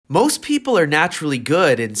Most people are naturally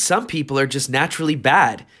good and some people are just naturally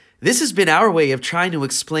bad. This has been our way of trying to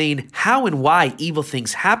explain how and why evil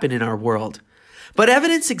things happen in our world. But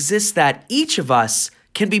evidence exists that each of us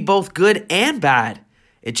can be both good and bad.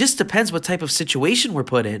 It just depends what type of situation we're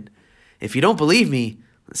put in. If you don't believe me,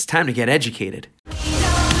 it's time to get educated.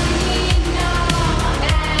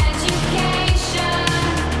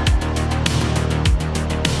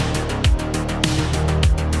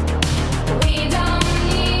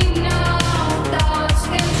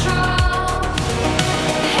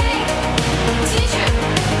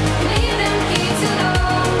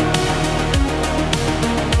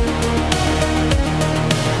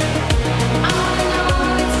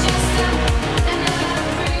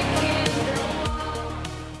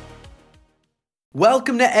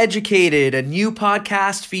 Welcome to Educated, a new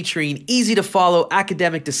podcast featuring easy-to-follow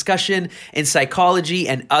academic discussion in psychology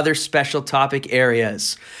and other special topic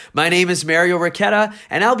areas. My name is Mario Ricchetta,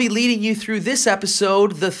 and I'll be leading you through this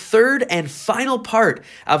episode, the third and final part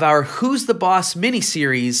of our Who's the Boss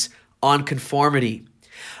mini-series on conformity.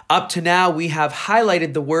 Up to now, we have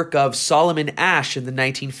highlighted the work of Solomon Asch in the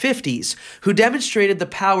 1950s, who demonstrated the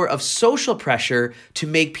power of social pressure to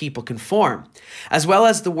make people conform, as well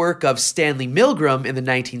as the work of Stanley Milgram in the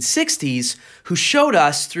 1960s, who showed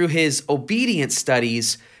us through his obedience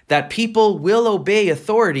studies that people will obey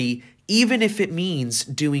authority even if it means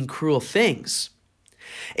doing cruel things.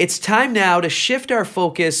 It's time now to shift our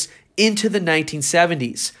focus into the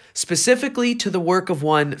 1970s, specifically to the work of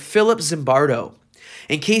one Philip Zimbardo.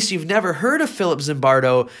 In case you've never heard of Philip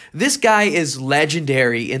Zimbardo, this guy is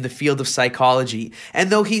legendary in the field of psychology. And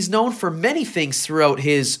though he's known for many things throughout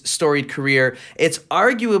his storied career, it's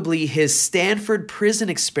arguably his Stanford prison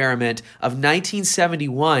experiment of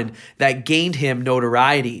 1971 that gained him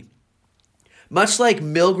notoriety. Much like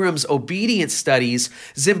Milgram's obedience studies,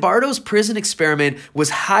 Zimbardo's prison experiment was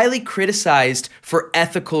highly criticized for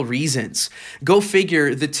ethical reasons. Go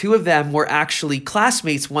figure, the two of them were actually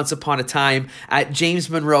classmates once upon a time at James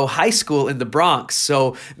Monroe High School in the Bronx,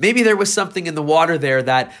 so maybe there was something in the water there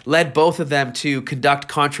that led both of them to conduct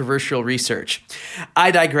controversial research.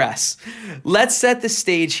 I digress. Let's set the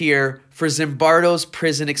stage here for Zimbardo's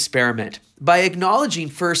prison experiment by acknowledging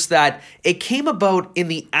first that it came about in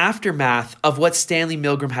the aftermath of what Stanley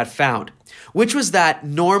Milgram had found, which was that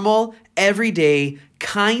normal, everyday,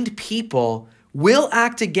 kind people will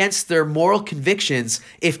act against their moral convictions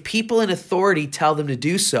if people in authority tell them to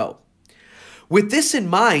do so. With this in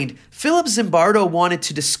mind, Philip Zimbardo wanted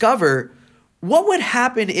to discover what would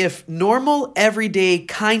happen if normal, everyday,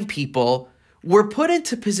 kind people were put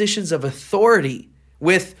into positions of authority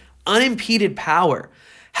with unimpeded power.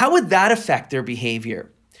 How would that affect their behavior?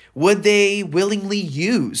 Would they willingly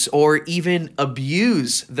use or even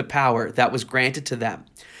abuse the power that was granted to them?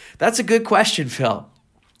 That's a good question, Phil.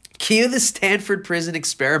 Cue the Stanford prison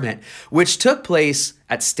experiment, which took place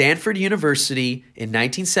at Stanford University in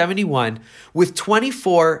 1971 with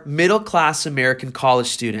 24 middle-class American college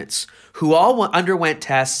students who all underwent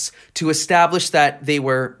tests to establish that they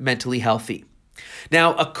were mentally healthy.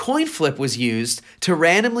 Now, a coin flip was used to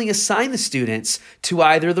randomly assign the students to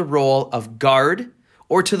either the role of guard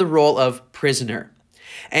or to the role of prisoner.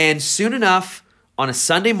 And soon enough, on a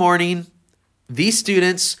Sunday morning, these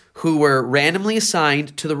students who were randomly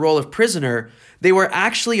assigned to the role of prisoner, they were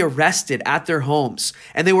actually arrested at their homes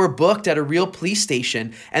and they were booked at a real police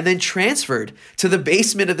station and then transferred to the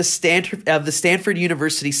basement of the Stanford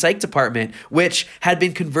University Psych Department, which had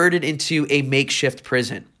been converted into a makeshift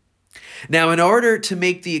prison. Now, in order to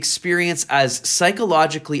make the experience as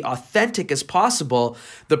psychologically authentic as possible,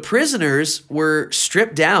 the prisoners were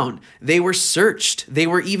stripped down. They were searched. They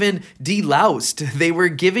were even deloused. They were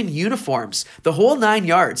given uniforms. The whole 9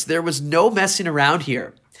 yards. There was no messing around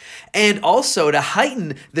here. And also, to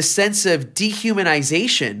heighten the sense of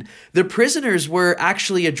dehumanization, the prisoners were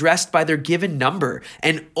actually addressed by their given number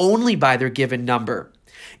and only by their given number.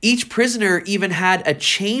 Each prisoner even had a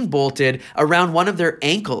chain bolted around one of their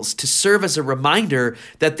ankles to serve as a reminder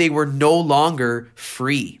that they were no longer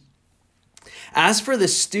free. As for the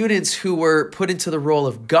students who were put into the role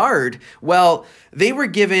of guard, well, they were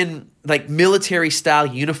given military-style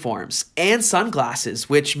uniforms and sunglasses,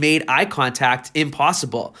 which made eye contact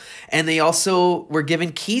impossible. And they also were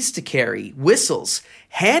given keys to carry, whistles,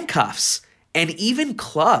 handcuffs, and even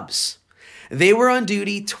clubs. They were on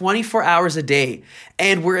duty 24 hours a day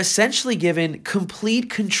and were essentially given complete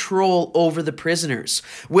control over the prisoners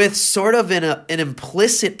with sort of an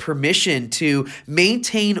implicit permission to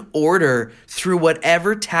maintain order through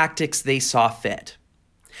whatever tactics they saw fit.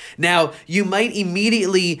 Now, you might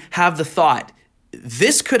immediately have the thought,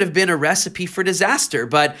 this could have been a recipe for disaster,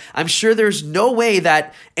 but I'm sure there's no way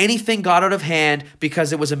that anything got out of hand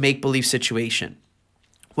because it was a make-believe situation.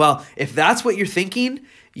 Well, if that's what you're thinking,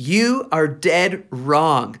 you are dead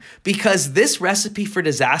wrong, because this recipe for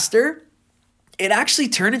disaster, it actually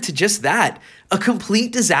turned into just that, a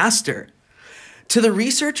complete disaster. To the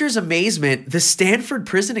researchers' amazement, the Stanford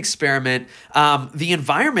Prison Experiment, the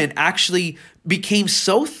environment actually became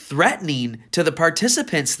so threatening to the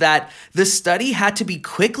participants that the study had to be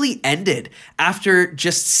quickly ended after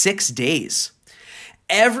just 6 days.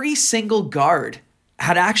 Every single guard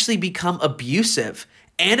had actually become abusive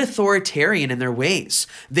and authoritarian in their ways.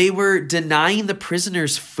 They were denying the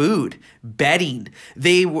prisoners food, bedding.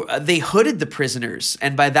 They hooded the prisoners,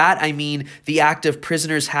 and by that I mean the act of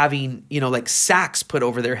prisoners having, like sacks put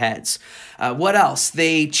over their heads. What else?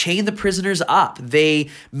 They chained the prisoners up. They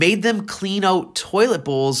made them clean out toilet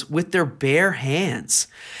bowls with their bare hands.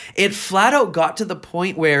 It flat out got to the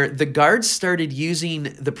point where the guards started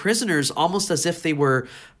using the prisoners almost as if they were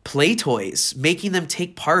play toys, making them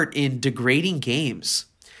take part in degrading games.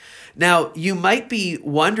 Now, you might be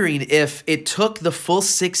wondering if it took the full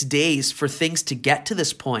 6 days for things to get to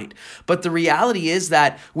this point, but the reality is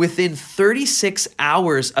that within 36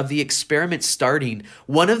 hours of the experiment starting,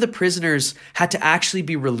 one of the prisoners had to actually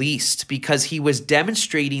be released because he was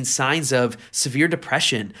demonstrating signs of severe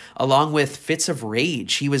depression along with fits of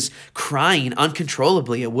rage. He was crying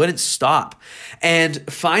uncontrollably. It wouldn't stop. And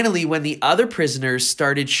finally, when the other prisoners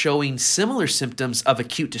started showing similar symptoms of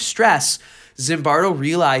acute distress, Zimbardo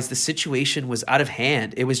realized the situation was out of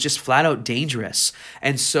hand. It was just flat out dangerous.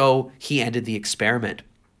 And so he ended the experiment.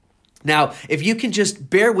 Now, if you can just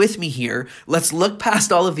bear with me here, let's look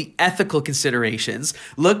past all of the ethical considerations,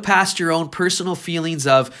 look past your own personal feelings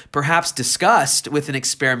of perhaps disgust with an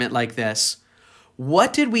experiment like this.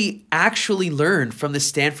 What did we actually learn from the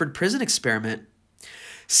Stanford Prison Experiment?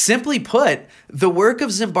 Simply put, the work of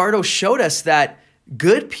Zimbardo showed us that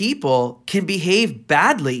good people can behave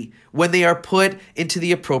badly when they are put into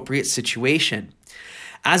the appropriate situation.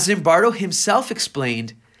 As Zimbardo himself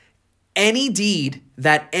explained, any deed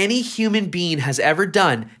that any human being has ever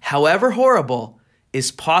done, however horrible,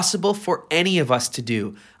 is possible for any of us to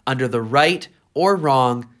do under the right or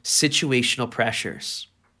wrong situational pressures.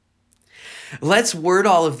 Let's word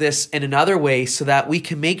all of this in another way so that we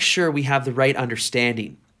can make sure we have the right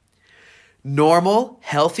understanding. Normal,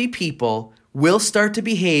 healthy people will start to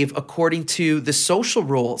behave according to the social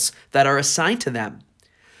roles that are assigned to them.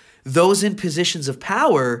 Those in positions of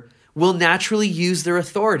power will naturally use their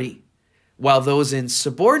authority, while those in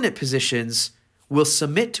subordinate positions will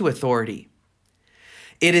submit to authority.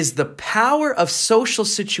 It is the power of social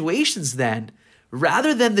situations then,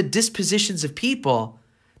 rather than the dispositions of people,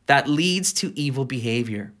 that leads to evil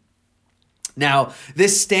behavior. Now,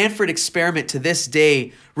 this Stanford experiment to this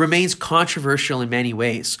day remains controversial in many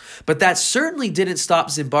ways, but that certainly didn't stop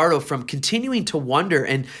Zimbardo from continuing to wonder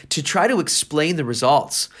and to try to explain the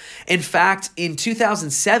results. In fact, in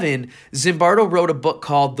 2007, Zimbardo wrote a book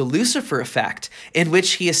called The Lucifer Effect, in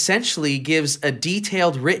which he essentially gives a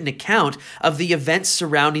detailed written account of the events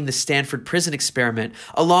surrounding the Stanford prison experiment,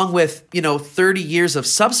 along with, 30 years of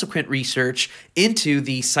subsequent research into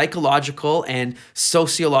the psychological and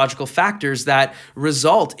sociological factors that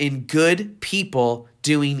result in good people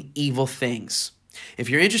doing evil things. If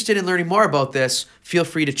you're interested in learning more about this, feel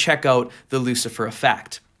free to check out The Lucifer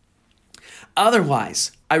Effect.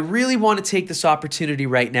 Otherwise, I really want to take this opportunity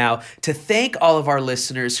right now to thank all of our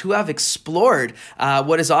listeners who have explored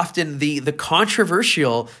what is often the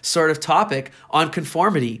controversial sort of topic on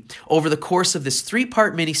conformity over the course of this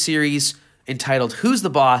 3-part miniseries entitled Who's the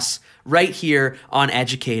Boss? Right here on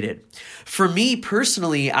Educated. For me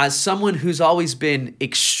personally, as someone who's always been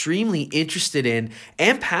extremely interested in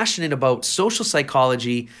and passionate about social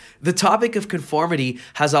psychology, the topic of conformity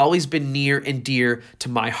has always been near and dear to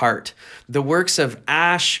my heart. The works of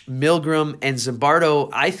Asch, Milgram, and Zimbardo,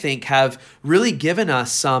 I think, have really given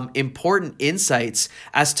us some important insights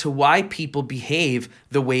as to why people behave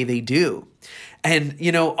the way they do. And,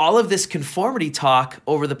 all of this conformity talk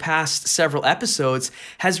over the past several episodes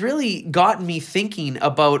has really gotten me thinking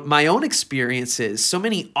about my own experiences, so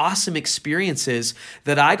many awesome experiences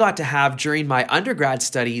that I got to have during my undergrad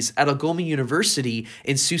studies at Algoma University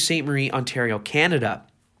in Sault Ste. Marie, Ontario, Canada.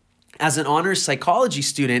 As an honors psychology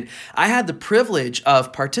student, I had the privilege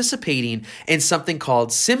of participating in something called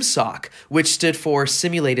SimSoc, which stood for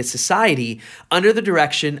Simulated Society, under the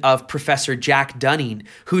direction of Professor Jack Dunning,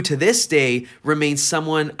 who to this day remains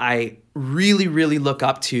someone I really, really look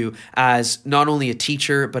up to as not only a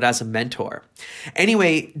teacher, but as a mentor.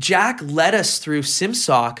 Anyway, Jack led us through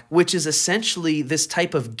SimSock, which is essentially this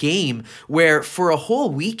type of game where for a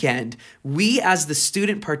whole weekend, we as the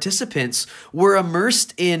student participants were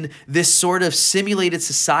immersed in this sort of simulated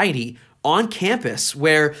society on campus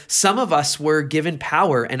where some of us were given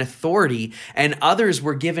power and authority and others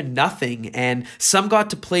were given nothing, and some got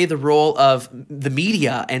to play the role of the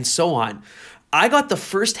media and so on. I got the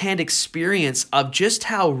firsthand experience of just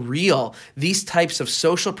how real these types of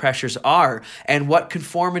social pressures are and what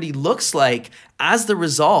conformity looks like as the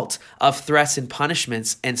result of threats and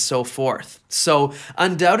punishments and so forth. So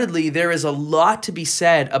undoubtedly, there is a lot to be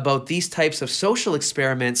said about these types of social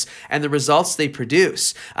experiments and the results they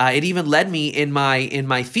produce. It even led me in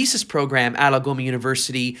my thesis program at Algoma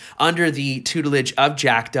University under the tutelage of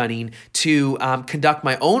Jack Dunning to conduct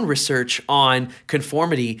my own research on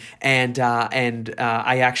conformity, and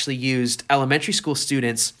I actually used elementary school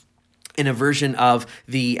students in a version of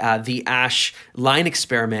the Asch line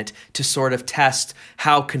experiment to sort of test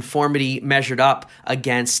how conformity measured up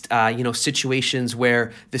against situations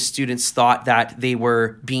where the students thought that they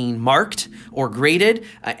were being marked or graded,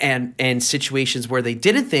 and situations where they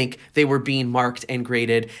didn't think they were being marked and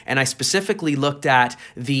graded. And I specifically looked at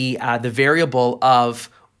the variable of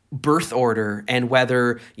birth order and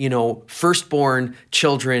whether, firstborn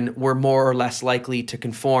children were more or less likely to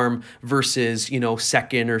conform versus,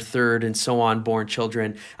 second or third and so on born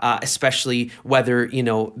children, especially whether,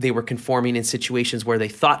 they were conforming in situations where they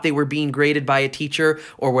thought they were being graded by a teacher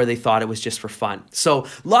or where they thought it was just for fun. So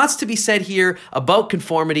lots to be said here about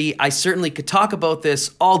conformity. I certainly could talk about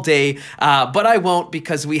this all day, but I won't,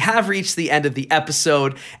 because we have reached the end of the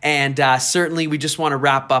episode. And certainly we just want to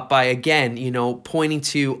wrap up by, again, pointing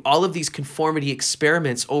to all of these conformity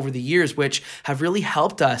experiments over the years, which have really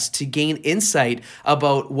helped us to gain insight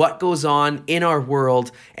about what goes on in our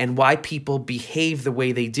world and why people behave the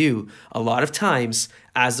way they do, a lot of times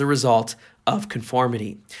as a result of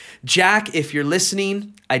conformity. Jack, if you're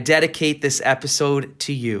listening, I dedicate this episode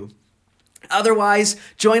to you. Otherwise,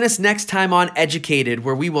 join us next time on Educated,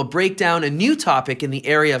 where we will break down a new topic in the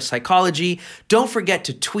area of psychology. Don't forget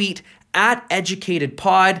to tweet at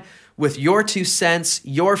EducatedPod with your 2 cents,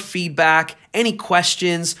 your feedback, any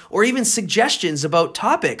questions, or even suggestions about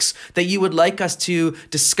topics that you would like us to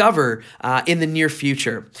discover in the near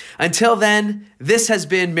future. Until then, this has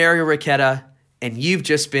been Mario Ricchetta, and you've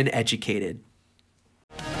just been educated.